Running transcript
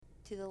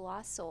To the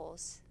lost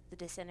souls, the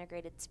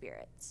disintegrated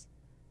spirits,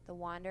 the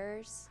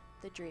wanderers,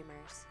 the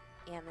dreamers,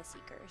 and the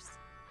seekers,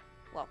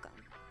 welcome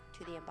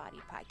to the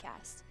Embodied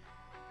Podcast.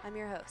 I'm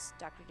your host,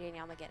 Dr.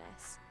 Danielle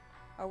McGinnis.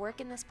 Our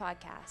work in this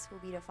podcast will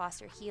be to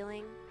foster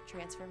healing,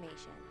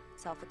 transformation,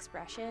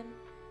 self-expression,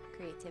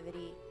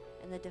 creativity,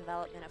 and the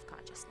development of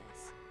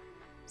consciousness.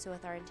 So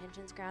with our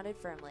intentions grounded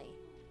firmly,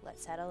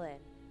 let's settle in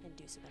and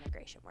do some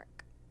integration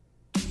work.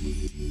 Hey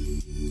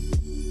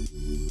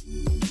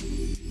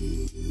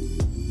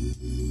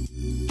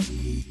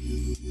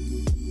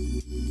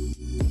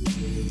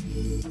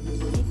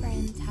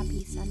friends,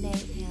 happy Sunday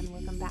and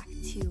welcome back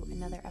to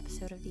another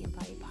episode of the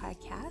Embodied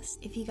Podcast.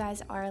 If you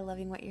guys are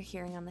loving what you're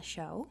hearing on the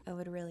show, I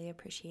would really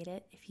appreciate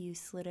it if you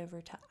slid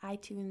over to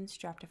iTunes,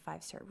 dropped a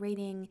 5-star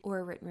rating or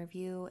a written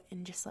review,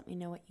 and just let me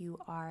know what you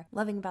are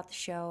loving about the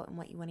show and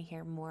what you want to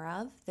hear more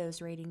of.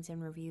 Those ratings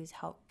and reviews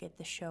help get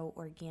the show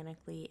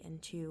organically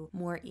into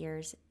more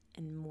ears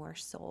and more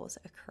souls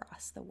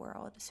across the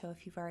world. So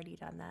if you've already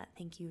done that,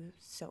 thank you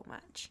so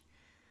much.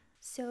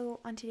 So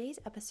on today's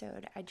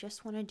episode, I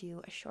just want to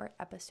do a short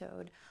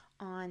episode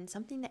on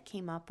something that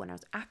came up when I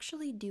was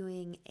actually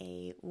doing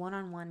a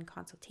one-on-one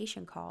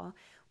consultation call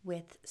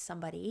with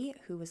somebody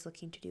who was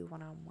looking to do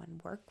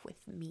one-on-one work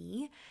with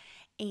me.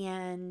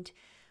 And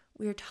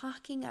we were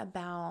talking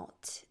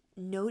about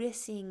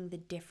noticing the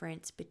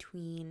difference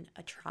between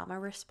a trauma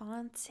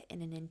response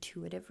and an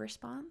intuitive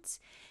response.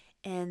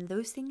 And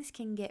those things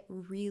can get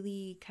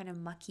really kind of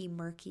mucky,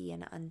 murky,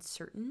 and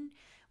uncertain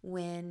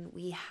when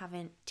we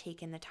haven't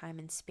taken the time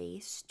and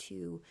space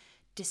to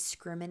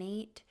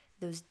discriminate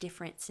those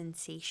different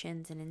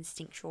sensations and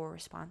instinctual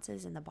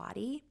responses in the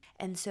body.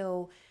 And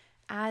so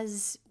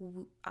as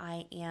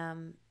I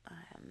am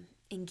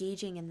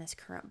engaging in this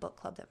current book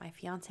club that my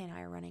fiance and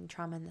I are running,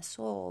 Trauma in the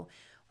Soul,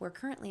 we're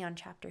currently on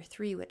chapter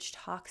 3, which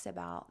talks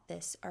about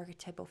this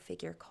archetypal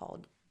figure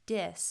called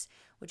Dis,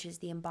 which is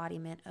the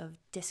embodiment of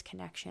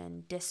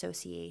disconnection,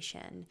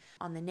 dissociation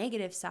on the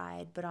negative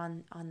side, but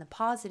on the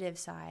positive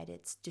side,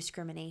 it's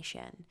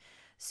discrimination.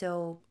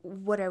 So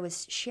what I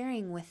was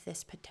sharing with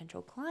this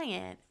potential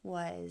client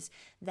was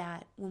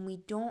that when we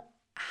don't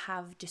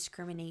have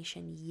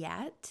discrimination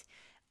yet,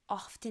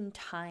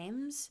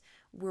 oftentimes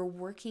we're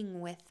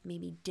working with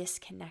maybe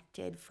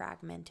disconnected,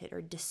 fragmented,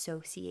 or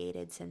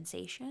dissociated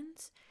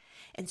sensations.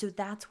 And so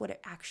that's what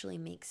it actually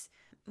makes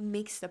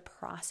the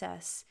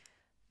process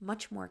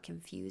much more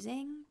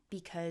confusing,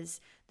 because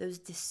those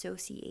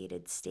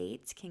dissociated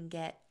states can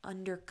get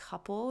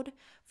undercoupled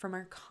from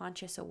our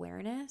conscious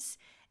awareness.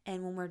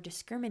 And when we're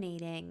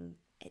discriminating,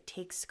 it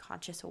takes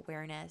conscious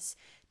awareness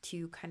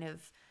to kind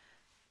of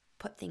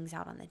put things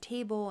out on the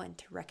table and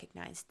to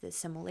recognize the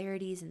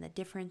similarities and the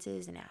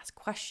differences and ask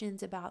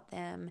questions about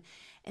them.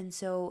 And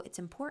so it's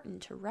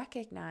important to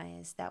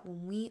recognize that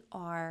when we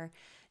are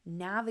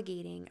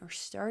navigating or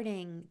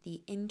starting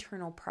the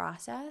internal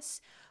process,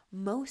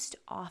 most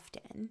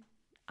often,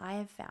 I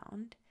have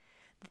found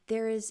that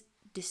there is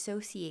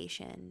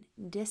dissociation,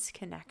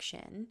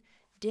 disconnection,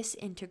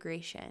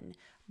 disintegration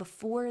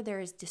before there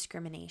is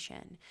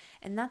discrimination.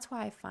 And that's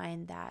why I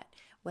find that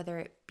whether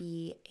it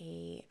be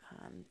a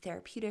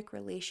therapeutic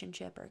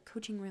relationship or a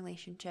coaching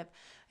relationship,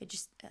 or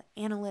just an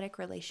analytic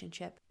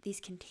relationship, these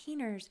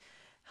containers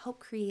help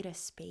create a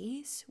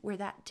space where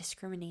that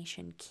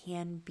discrimination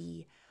can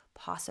be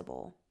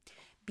possible.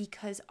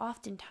 Because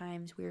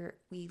oftentimes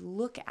we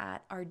look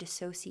at our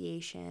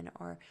dissociation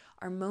or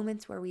our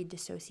moments where we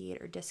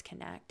dissociate or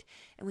disconnect,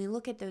 and we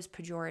look at those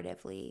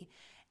pejoratively,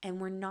 and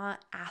we're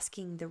not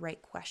asking the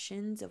right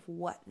questions of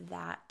what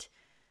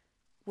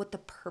the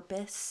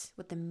purpose,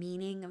 what the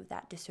meaning of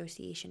that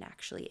dissociation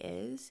actually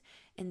is.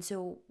 And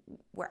so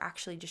we're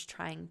actually just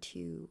trying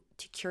to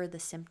cure the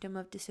symptom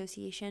of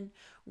dissociation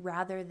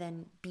rather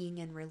than being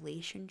in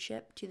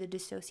relationship to the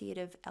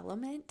dissociative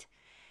element.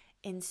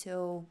 And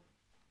so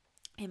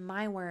in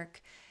my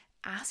work,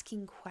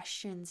 asking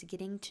questions,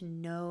 getting to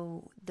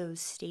know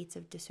those states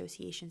of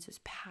dissociations,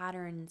 those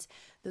patterns,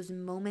 those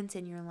moments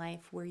in your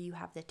life where you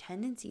have the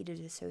tendency to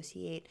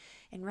dissociate,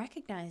 and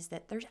recognize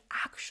that there's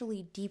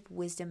actually deep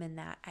wisdom in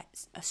that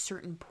at a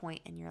certain point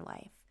in your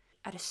life.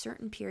 At a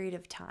certain period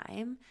of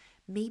time,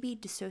 maybe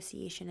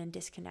dissociation and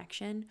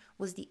disconnection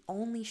was the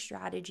only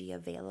strategy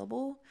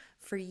available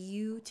for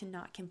you to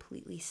not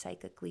completely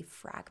psychically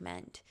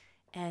fragment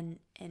and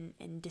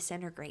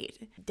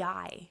disintegrate,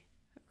 die.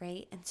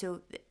 Right? And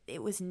so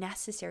it was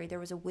necessary. There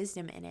was a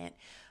wisdom in it.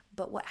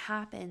 But what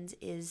happens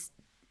is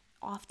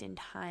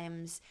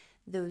oftentimes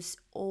those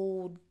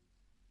old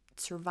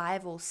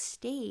survival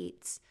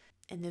states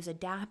and those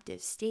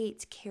adaptive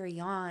states carry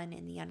on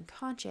in the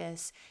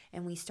unconscious,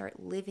 and we start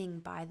living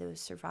by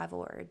those survival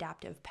or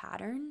adaptive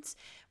patterns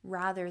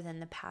rather than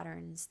the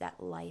patterns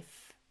that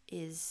life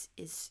is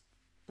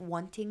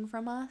wanting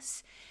from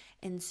us.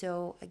 And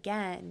so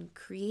again,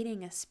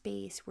 creating a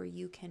space where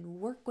you can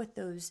work with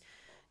those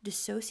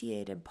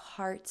dissociated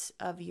parts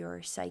of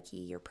your psyche,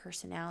 your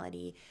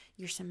personality,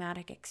 your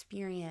somatic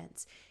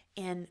experience,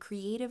 and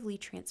creatively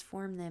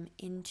transform them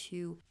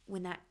into,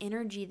 when that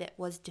energy that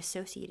was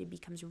dissociated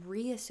becomes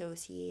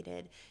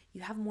reassociated,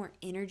 you have more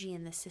energy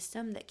in the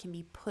system that can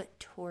be put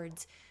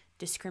towards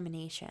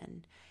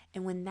discrimination.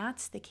 And when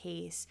that's the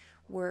case,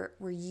 we're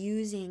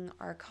using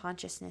our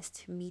consciousness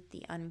to meet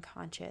the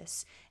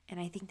unconscious. And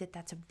I think that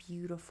that's a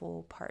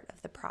beautiful part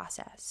of the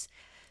process.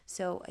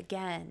 So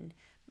again,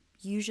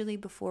 usually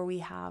before we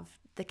have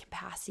the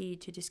capacity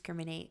to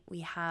discriminate,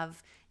 we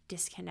have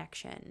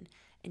disconnection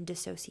and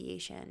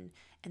dissociation.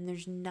 And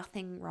there's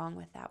nothing wrong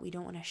with that. We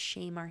don't want to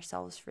shame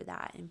ourselves for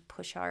that and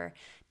push our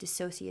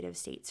dissociative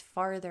states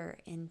farther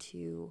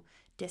into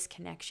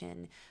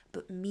disconnection,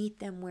 but meet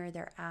them where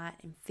they're at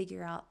and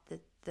figure out the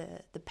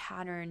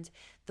patterns,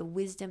 the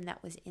wisdom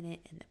that was in it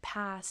in the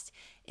past,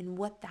 and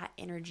what that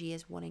energy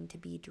is wanting to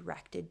be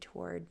directed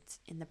towards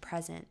in the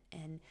present.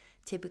 And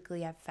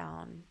typically I've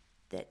found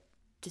that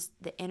just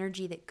the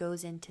energy that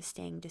goes into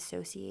staying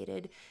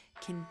dissociated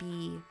can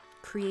be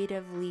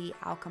creatively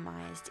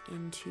alchemized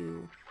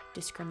into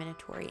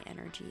discriminatory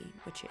energy,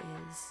 which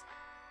is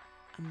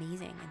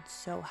amazing and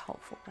so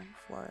helpful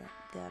for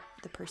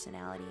the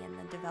personality and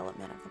the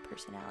development of the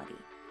personality.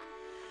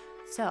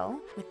 So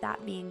with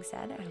that being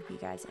said, I hope you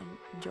guys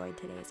enjoyed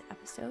today's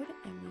episode,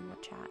 and we will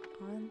chat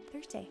on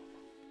Thursday.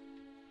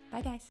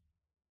 Bye guys.